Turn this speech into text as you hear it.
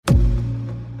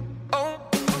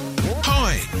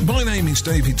My name is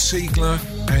David Siegler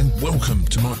and welcome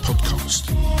to my podcast.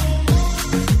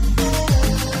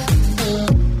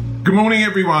 Good morning,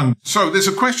 everyone. So there's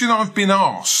a question I've been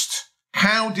asked.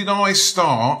 How did I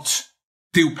start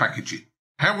deal packaging?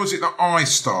 How was it that I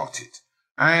started?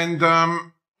 And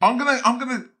I'm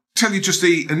gonna tell you just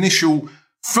the initial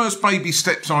first baby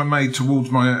steps I made towards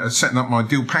my setting up my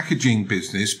deal packaging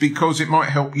business, because it might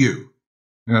help you.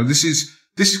 You know, this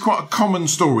is quite a common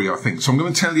story, I think. So I'm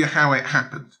going to tell you how it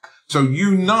happened. So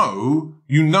you know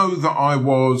that I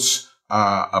was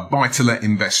a buy-to-let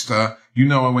investor. You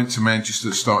know, I went to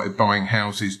Manchester, started buying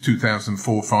houses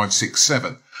 2004, 5, 6,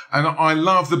 7. And I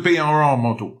love the BRR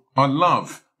model. I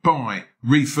love buy,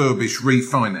 refurbish,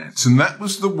 refinance. And that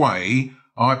was the way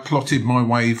I plotted my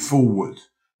way forward.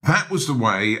 That was the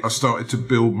way I started to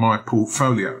build my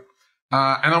portfolio.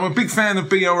 And I'm a big fan of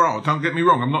BRR. Don't get me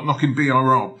wrong. I'm not knocking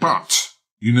BRR, but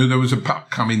you knew there was a but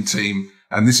coming, team.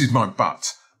 And this is my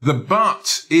but. The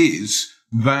but is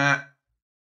that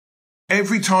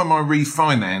every time I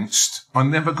refinanced, I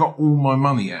never got all my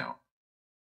money out.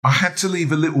 I had to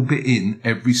leave a little bit in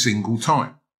every single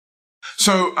time.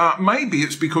 So maybe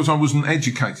it's because I wasn't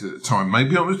educated at the time.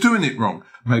 Maybe I was doing it wrong.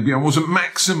 Maybe I wasn't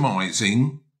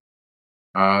maximizing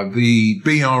the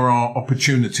BRR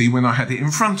opportunity when I had it in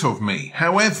front of me.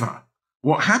 However,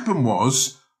 what happened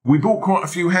was we bought quite a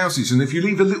few houses, and if you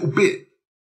leave a little bit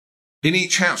in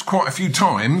each house quite a few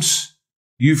times,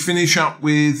 you finish up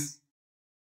with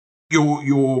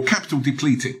your capital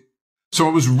depleting. So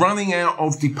I was running out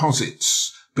of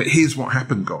deposits. But here's what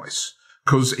happened, guys.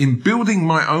 Because in building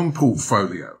my own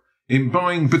portfolio, in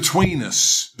buying between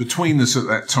us at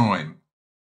that time,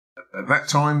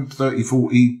 30,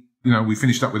 40, we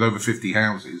finished up with over 50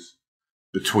 houses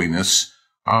between us.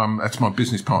 That's my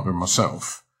business partner and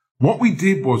myself. What we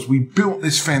did was we built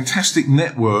this fantastic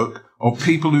network of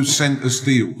people who sent us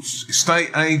deals.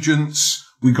 Estate agents.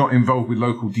 We got involved with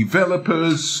local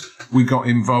developers. We got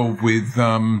involved with,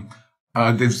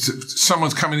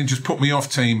 someone's coming in, just put me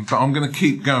off, team, but I'm going to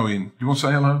keep going. Do you want to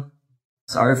say hello?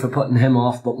 Sorry for putting him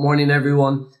off, but morning,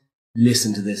 everyone.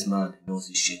 Listen to this man. He knows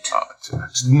his shit.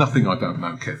 It's nothing I don't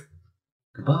know, Kev.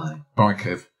 Goodbye. Bye,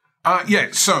 Kev.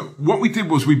 So what we did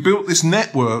was we built this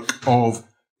network of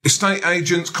estate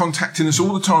agents contacting us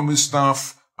all the time with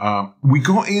stuff. We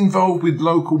got involved with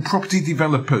local property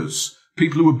developers,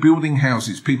 people who were building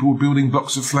houses, people who were building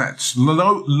blocks of flats,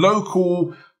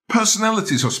 local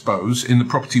personalities, I suppose, in the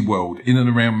property world in and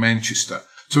around Manchester.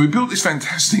 So we built this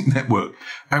fantastic network,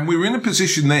 and we were in a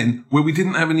position then where we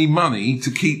didn't have any money to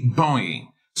keep buying.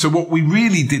 So what we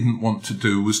really didn't want to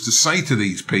do was to say to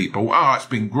these people, it's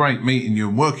been great meeting you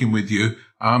and working with you,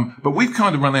 but we've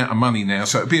kind of run out of money now,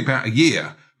 so it'll be about a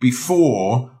year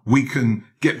before we can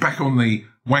get back on the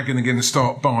wagon again and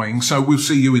start buying, so we'll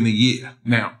see you in a year.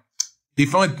 Now,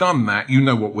 if I'd done that, you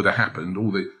know what would have happened.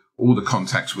 All the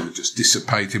contacts would have just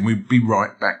dissipated. We'd be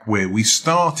right back where we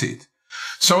started.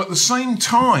 So at the same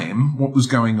time, what was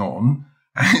going on,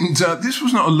 and this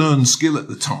was not a learned skill at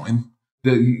the time,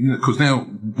 because now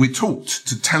we're taught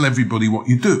to tell everybody what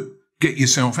you do. Get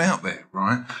yourself out there,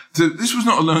 right? So this was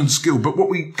not a learned skill, but what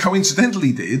we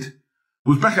coincidentally did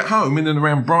was back at home in and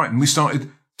around Brighton, we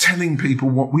started telling people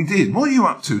what we did. What are you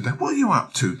up to, Dave? What are you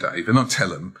up to, Dave? And I'd tell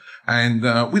them, and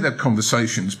we'd have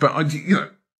conversations, but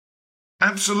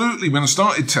absolutely, when I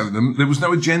started telling them, there was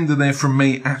no agenda there from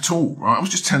me at all, right? I was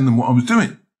just telling them what I was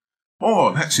doing.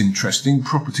 Oh, that's interesting.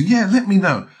 Property. Yeah, let me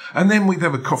know. And then we'd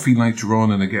have a coffee later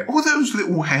on and I'd get, those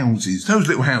little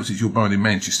houses you're buying in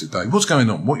Manchester, Dave. What's going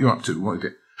on? What are you up to? What is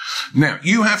it? Now,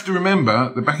 you have to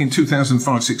remember that back in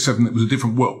 2005, 6, 7, it was a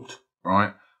different world,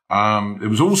 right? There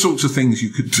was all sorts of things you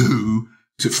could do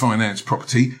to finance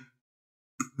property.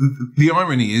 The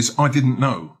irony is I didn't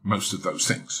know most of those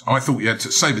things. I thought you had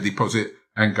to save a deposit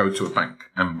and go to a bank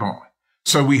and buy.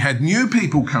 So we had new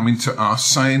people coming to us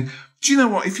saying, do you know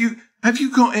what, have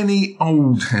you got any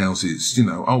old houses,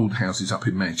 old houses up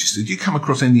in Manchester? Do you come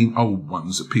across any old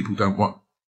ones that people don't want?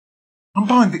 I'm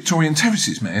buying Victorian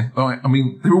terraces, man.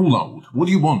 They're all old. What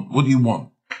do you want? What do you want?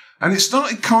 And it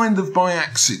started kind of by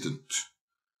accident.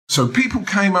 So people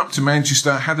came up to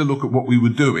Manchester, had a look at what we were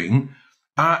doing,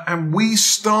 and we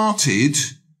started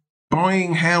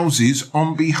buying houses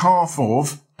on behalf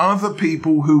of other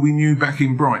people who we knew back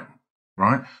in Brighton,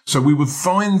 right? So we would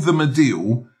find them a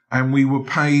deal, and we were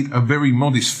paid a very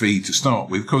modest fee to start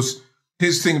with, because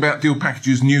here's the thing about deal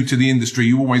packages new to the industry.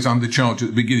 You always undercharge at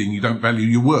the beginning. You don't value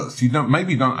your worth. You don't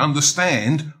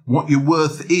understand what your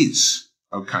worth is.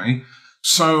 Okay.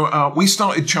 So, we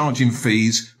started charging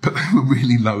fees, but they were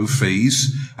really low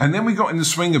fees. And then we got in the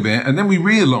swing of it. And then we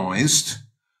realized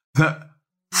that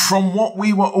from what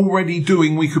we were already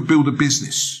doing, we could build a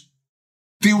business.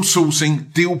 Deal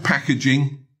sourcing, deal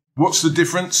packaging. What's the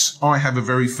difference? I have a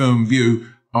very firm view.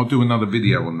 I'll do another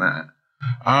video on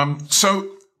that. So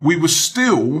we were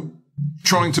still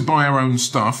trying to buy our own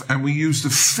stuff, and we used the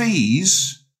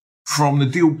fees from the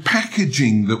deal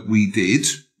packaging that we did.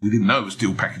 We didn't know it was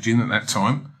deal packaging at that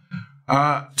time,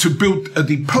 to build a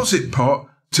deposit pot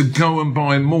to go and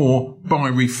buy more, buy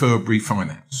refurb,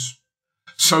 refinance.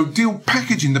 So deal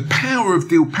packaging, the power of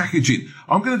deal packaging.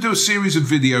 I'm going to do a series of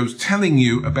videos telling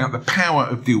you about the power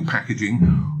of deal packaging,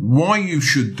 why you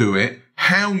should do it,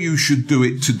 how you should do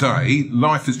it today.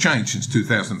 Life has changed since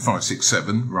 2005, 6,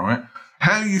 7, right?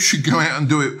 How you should go out and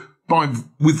do it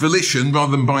with volition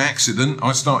rather than by accident.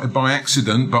 I started by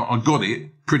accident, but I got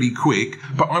it pretty quick.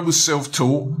 But I was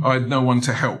self-taught. I had no one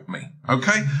to help me.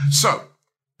 Okay? So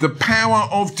the power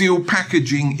of deal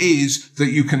packaging is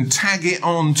that you can tag it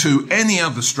on to any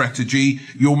other strategy,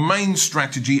 your main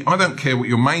strategy. I don't care what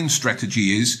your main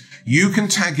strategy is. You can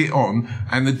tag it on,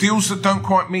 and the deals that don't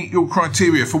quite meet your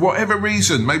criteria for whatever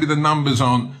reason, maybe the numbers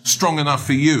aren't strong enough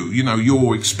for you,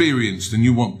 you're experienced and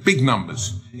you want big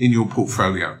numbers in your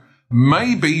portfolio.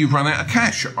 Maybe you've run out of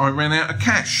cash. I ran out of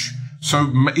cash.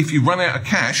 So if you run out of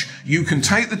cash, you can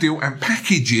take the deal and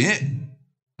package it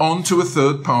onto a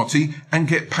third party and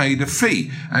get paid a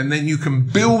fee. And then you can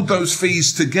build those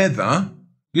fees together.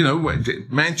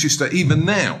 Manchester, even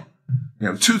now,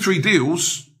 2-3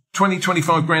 deals,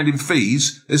 20-25 grand in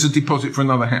fees, there's a deposit for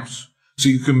another house. So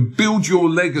you can build your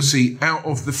legacy out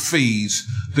of the fees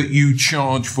that you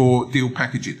charge for deal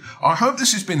packaging. I hope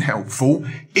this has been helpful.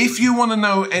 If you want to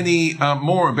know any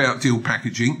more about deal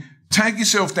packaging, tag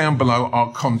yourself down below.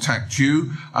 I'll contact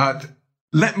you.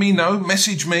 Let me know,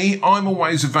 message me. I'm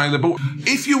always available.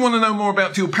 If you want to know more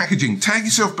about deal packaging, tag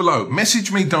yourself below.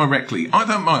 Message me directly. I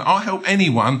don't mind. I'll help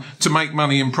anyone to make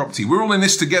money in property. We're all in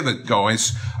this together,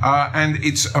 guys. And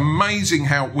it's amazing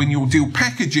how when you're deal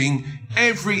packaging,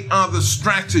 every other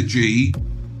strategy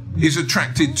is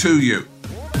attracted to you.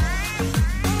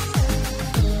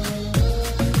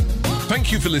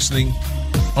 Thank you for listening.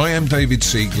 I am David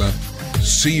Siegler.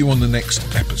 See you on the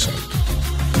next episode.